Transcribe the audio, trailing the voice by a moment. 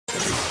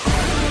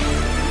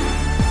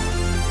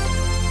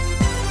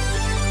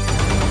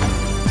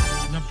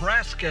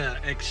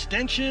Nebraska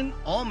Extension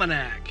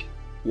Almanac.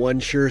 One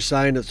sure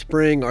sign of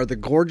spring are the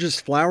gorgeous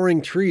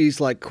flowering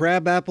trees like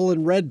crabapple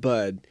and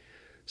redbud.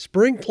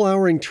 Spring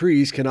flowering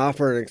trees can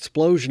offer an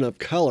explosion of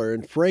color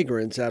and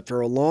fragrance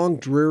after a long,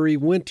 dreary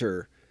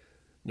winter.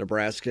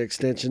 Nebraska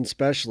Extension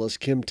Specialist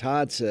Kim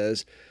Todd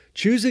says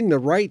choosing the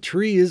right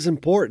tree is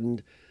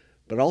important,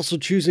 but also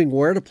choosing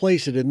where to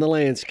place it in the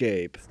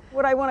landscape.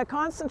 What I want to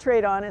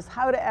concentrate on is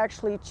how to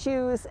actually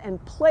choose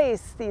and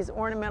place these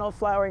ornamental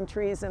flowering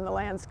trees in the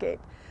landscape.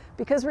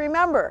 Because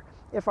remember,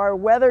 if our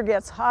weather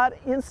gets hot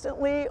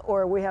instantly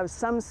or we have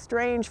some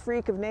strange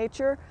freak of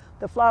nature,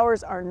 the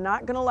flowers are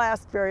not going to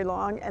last very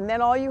long, and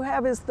then all you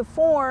have is the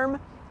form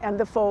and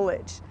the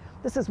foliage.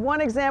 This is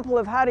one example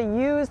of how to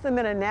use them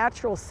in a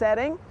natural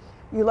setting.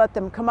 You let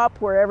them come up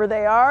wherever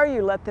they are,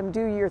 you let them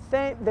do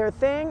their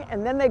thing,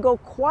 and then they go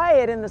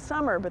quiet in the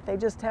summer, but they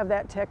just have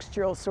that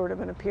textural sort of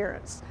an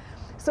appearance.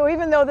 So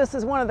even though this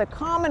is one of the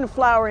common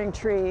flowering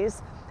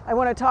trees, I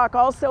want to talk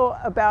also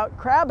about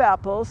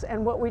crabapples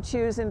and what we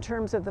choose in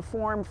terms of the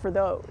form for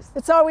those.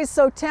 It's always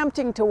so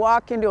tempting to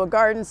walk into a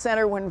garden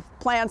center when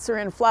plants are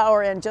in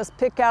flower and just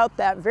pick out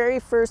that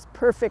very first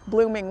perfect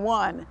blooming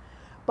one.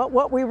 But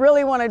what we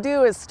really want to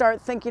do is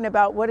start thinking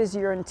about what is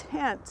your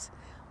intent.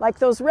 Like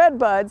those red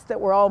buds that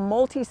were all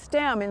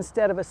multi-stem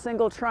instead of a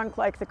single trunk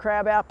like the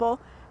crabapple,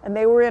 and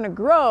they were in a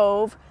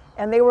grove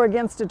and they were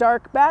against a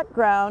dark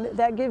background,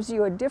 that gives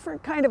you a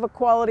different kind of a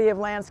quality of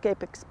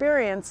landscape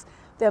experience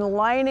than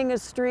lining a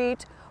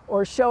street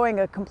or showing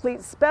a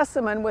complete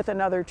specimen with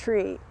another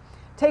tree.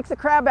 Take the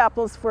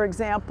crabapples, for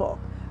example.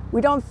 We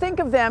don't think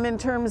of them in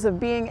terms of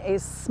being a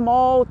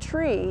small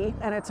tree,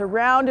 and it's a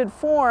rounded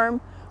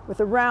form with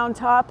a round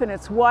top and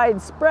it's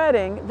wide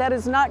spreading. That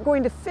is not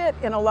going to fit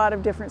in a lot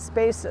of different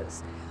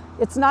spaces.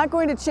 It's not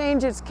going to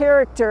change its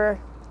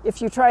character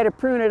if you try to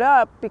prune it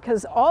up,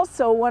 because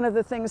also one of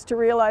the things to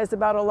realize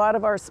about a lot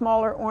of our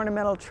smaller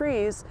ornamental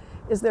trees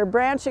is their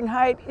branching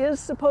height is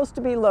supposed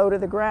to be low to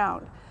the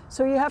ground.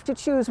 So you have to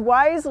choose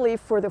wisely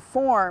for the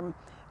form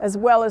as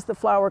well as the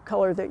flower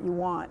color that you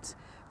want.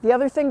 The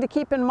other thing to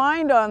keep in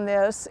mind on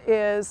this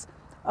is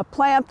a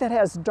plant that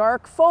has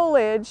dark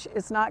foliage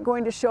is not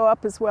going to show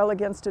up as well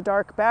against a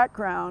dark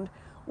background.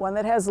 One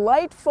that has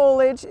light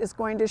foliage is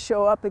going to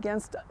show up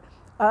against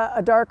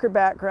a darker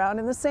background,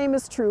 and the same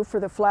is true for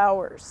the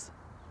flowers.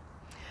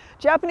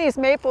 Japanese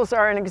maples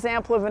are an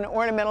example of an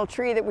ornamental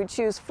tree that we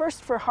choose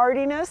first for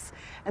hardiness,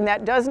 and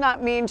that does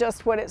not mean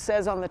just what it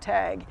says on the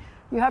tag.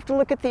 You have to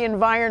look at the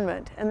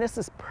environment, and this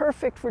is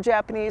perfect for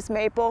Japanese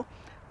maple.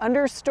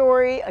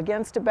 Understory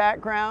against a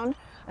background,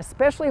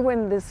 especially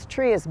when this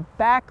tree is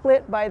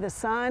backlit by the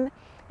sun,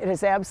 it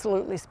is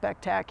absolutely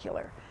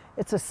spectacular.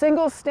 It's a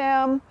single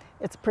stem,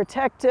 it's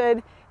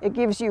protected, it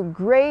gives you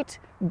great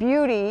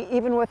beauty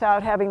even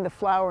without having the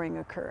flowering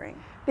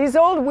occurring. These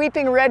old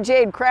weeping red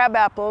jade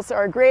crabapples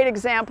are a great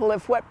example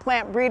of what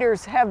plant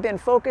breeders have been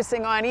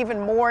focusing on even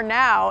more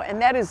now,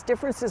 and that is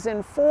differences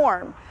in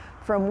form,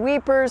 from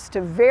weepers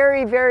to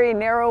very, very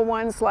narrow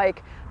ones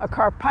like a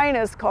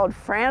carpinus called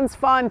Franz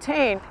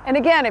Fontaine. And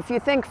again, if you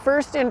think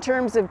first in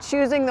terms of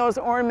choosing those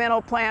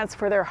ornamental plants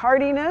for their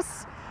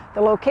hardiness,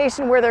 the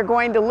location where they're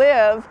going to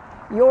live,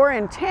 your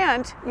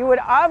intent, you would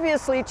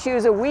obviously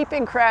choose a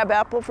weeping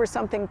crabapple for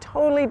something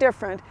totally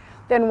different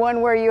than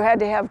one where you had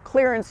to have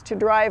clearance to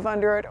drive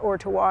under it or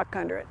to walk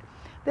under it.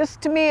 This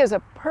to me is a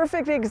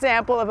perfect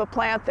example of a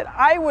plant that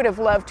I would have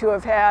loved to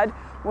have had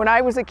when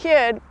I was a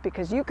kid,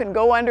 because you can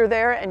go under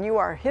there and you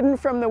are hidden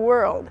from the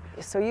world.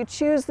 So you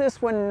choose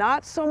this one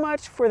not so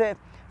much for the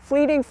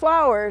fleeting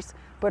flowers,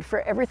 but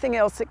for everything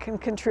else it can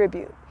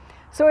contribute.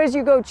 So as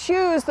you go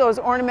choose those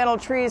ornamental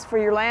trees for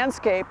your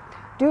landscape,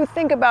 do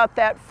think about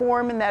that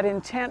form and that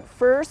intent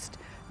first.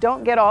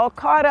 Don't get all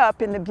caught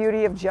up in the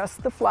beauty of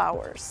just the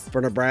flowers.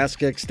 For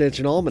Nebraska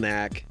Extension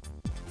Almanac,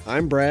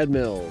 I'm Brad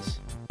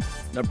Mills.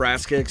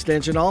 Nebraska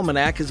Extension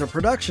Almanac is a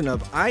production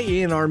of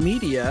IANR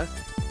Media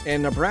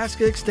and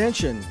Nebraska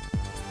Extension.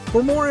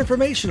 For more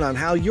information on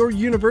how your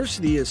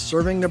university is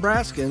serving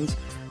Nebraskans,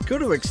 go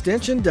to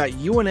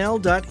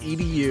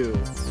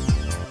extension.unl.edu.